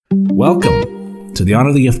Welcome to the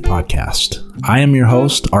Honor the Gift podcast. I am your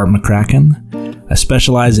host, Art McCracken. I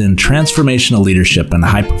specialize in transformational leadership and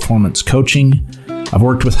high-performance coaching. I've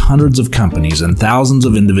worked with hundreds of companies and thousands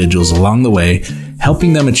of individuals along the way,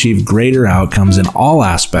 helping them achieve greater outcomes in all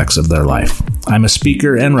aspects of their life. I'm a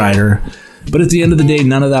speaker and writer, but at the end of the day,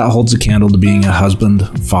 none of that holds a candle to being a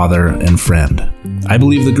husband, father, and friend. I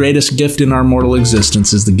believe the greatest gift in our mortal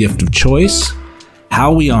existence is the gift of choice.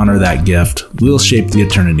 How we honor that gift will shape the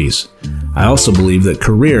eternities. I also believe that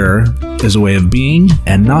career is a way of being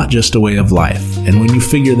and not just a way of life. And when you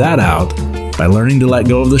figure that out, by learning to let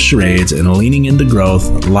go of the charades and leaning into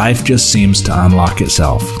growth, life just seems to unlock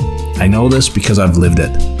itself. I know this because I've lived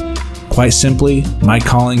it. Quite simply, my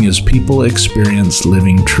calling is people experience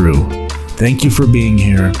living true. Thank you for being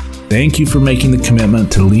here. Thank you for making the commitment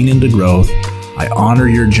to lean into growth. I honor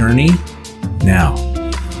your journey. Now,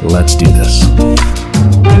 let's do this.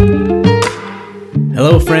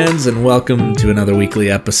 Hello, friends, and welcome to another weekly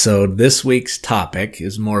episode. This week's topic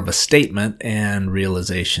is more of a statement and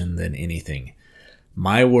realization than anything.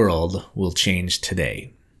 My world will change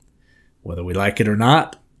today. Whether we like it or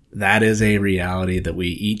not, that is a reality that we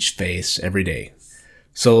each face every day.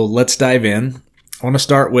 So let's dive in. I want to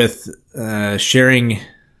start with sharing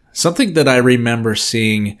something that I remember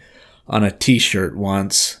seeing on a t-shirt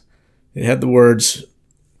once. It had the words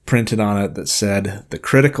printed on it that said, "The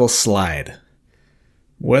critical slide."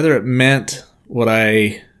 Whether it meant what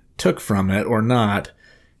I took from it or not,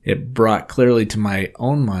 it brought clearly to my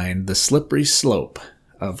own mind the slippery slope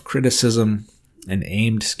of criticism and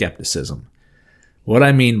aimed skepticism. What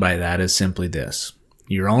I mean by that is simply this.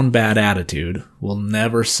 Your own bad attitude will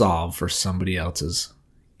never solve for somebody else's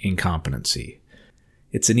incompetency.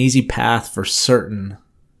 It's an easy path for certain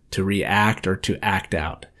to react or to act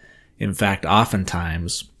out. In fact,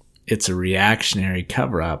 oftentimes, it's a reactionary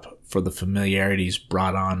cover-up for the familiarities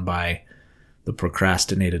brought on by the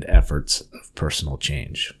procrastinated efforts of personal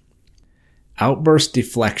change. Outburst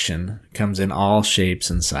deflection comes in all shapes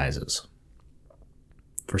and sizes.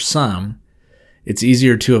 For some, it's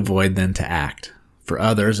easier to avoid than to act. For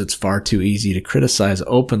others, it's far too easy to criticize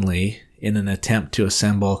openly in an attempt to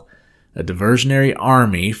assemble a diversionary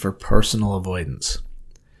army for personal avoidance.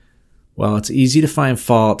 While it's easy to find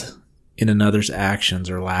fault in another's actions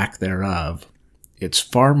or lack thereof, it's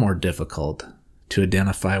far more difficult to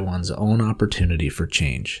identify one's own opportunity for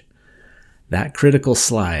change. That critical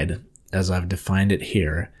slide, as I've defined it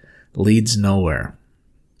here, leads nowhere.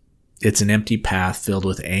 It's an empty path filled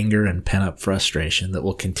with anger and pent-up frustration that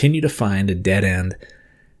will continue to find a dead end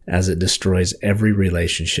as it destroys every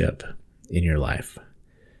relationship in your life.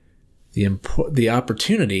 The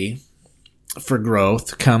opportunity for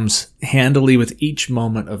growth comes handily with each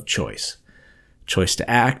moment of choice. Choice to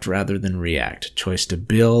act rather than react. Choice to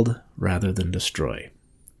build rather than destroy.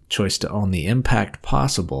 Choice to own the impact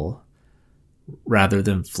possible rather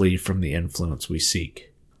than flee from the influence we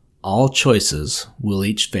seek. All choices we'll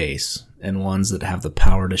each face, and ones that have the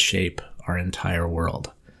power to shape our entire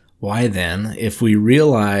world. Why then, if we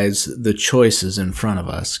realize the choices in front of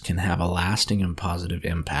us can have a lasting and positive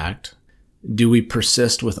impact, do we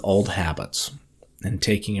persist with old habits and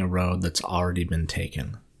taking a road that's already been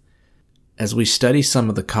taken? As we study some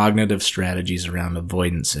of the cognitive strategies around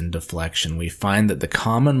avoidance and deflection, we find that the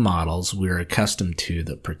common models we're accustomed to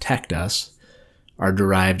that protect us are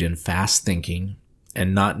derived in fast thinking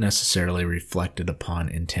and not necessarily reflected upon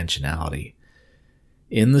intentionality.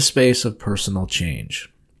 In the space of personal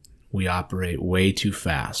change, we operate way too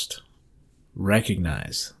fast.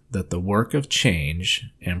 Recognize that the work of change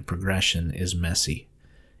and progression is messy.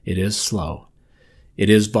 It is slow. It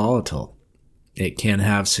is volatile. It can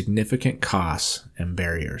have significant costs and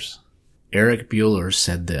barriers. Eric Bueller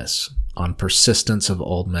said this on persistence of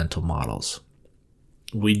old mental models.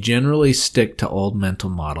 We generally stick to old mental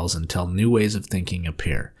models until new ways of thinking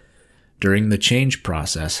appear. During the change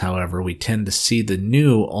process, however, we tend to see the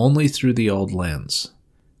new only through the old lens.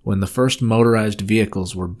 When the first motorized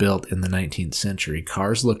vehicles were built in the 19th century,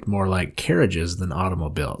 cars looked more like carriages than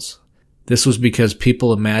automobiles. This was because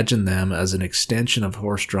people imagined them as an extension of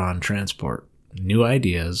horse-drawn transport. New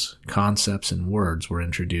ideas, concepts, and words were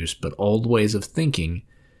introduced, but old ways of thinking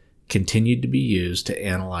continued to be used to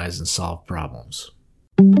analyze and solve problems.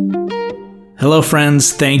 Hello,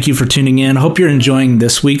 friends. Thank you for tuning in. Hope you're enjoying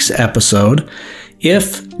this week's episode.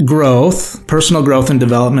 If growth, personal growth and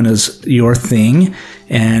development is your thing,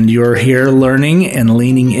 and you're here learning and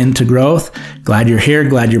leaning into growth, glad you're here,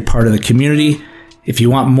 glad you're part of the community. If you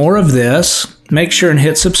want more of this, make sure and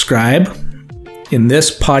hit subscribe in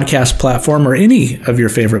this podcast platform or any of your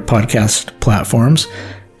favorite podcast platforms.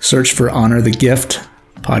 Search for Honor the Gift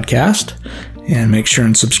podcast. and make sure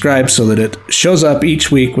and subscribe so that it shows up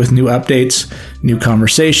each week with new updates, new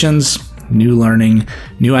conversations, new learning,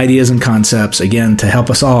 new ideas and concepts, again, to help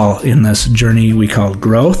us all in this journey we call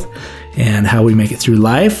growth and how we make it through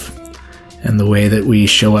life and the way that we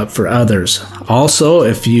show up for others. Also,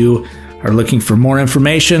 if you are looking for more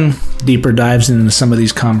information, deeper dives into some of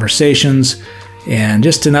these conversations, and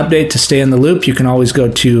just an update to stay in the loop, you can always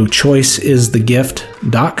go to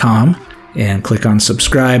choiceisthegift.com and click on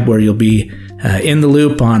subscribe, where you'll be in the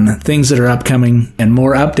loop on things that are upcoming and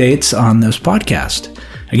more updates on this podcast.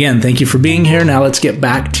 Again, thank you for being here. Now let's get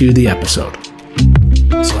back to the episode.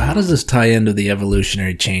 So how does this tie into the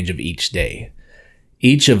evolutionary change of each day?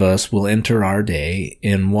 Each of us will enter our day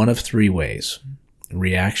in one of three ways: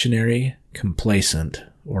 reactionary, complacent,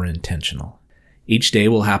 or intentional. Each day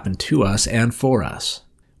will happen to us and for us.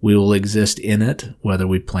 We will exist in it, whether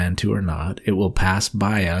we plan to or not. It will pass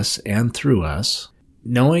by us and through us.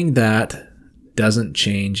 Knowing that doesn't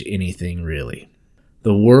change anything really.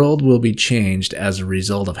 The world will be changed as a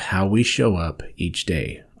result of how we show up each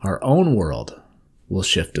day. Our own world will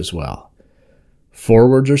shift as well.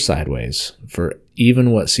 Forwards or sideways, for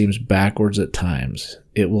even what seems backwards at times,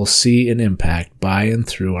 it will see an impact by and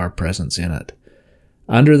through our presence in it.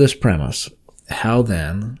 Under this premise, how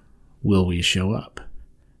then will we show up?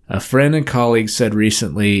 A friend and colleague said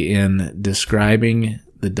recently in describing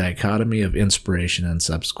the dichotomy of inspiration and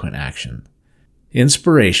subsequent action,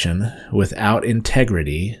 inspiration without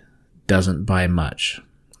integrity doesn't buy much.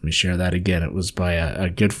 Let me share that again. It was by a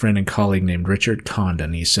good friend and colleague named Richard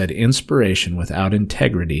Condon. He said, inspiration without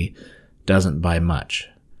integrity doesn't buy much.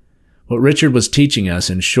 What Richard was teaching us,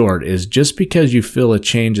 in short, is just because you feel a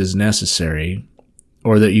change is necessary,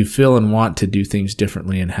 or that you feel and want to do things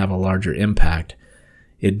differently and have a larger impact,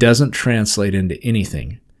 it doesn't translate into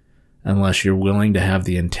anything unless you're willing to have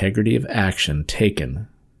the integrity of action taken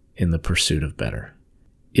in the pursuit of better.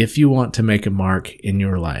 If you want to make a mark in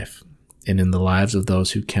your life and in the lives of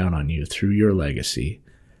those who count on you through your legacy,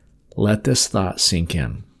 let this thought sink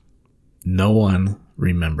in. No one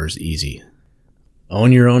remembers easy.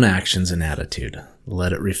 Own your own actions and attitude.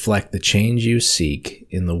 Let it reflect the change you seek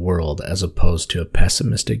in the world as opposed to a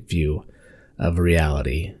pessimistic view of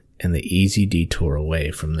reality and the easy detour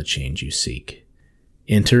away from the change you seek.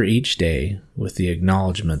 Enter each day with the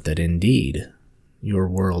acknowledgement that indeed your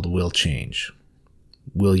world will change.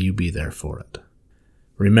 Will you be there for it?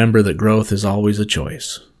 Remember that growth is always a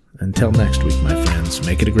choice. Until next week, my friends,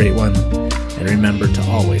 make it a great one, and remember to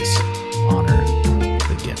always honor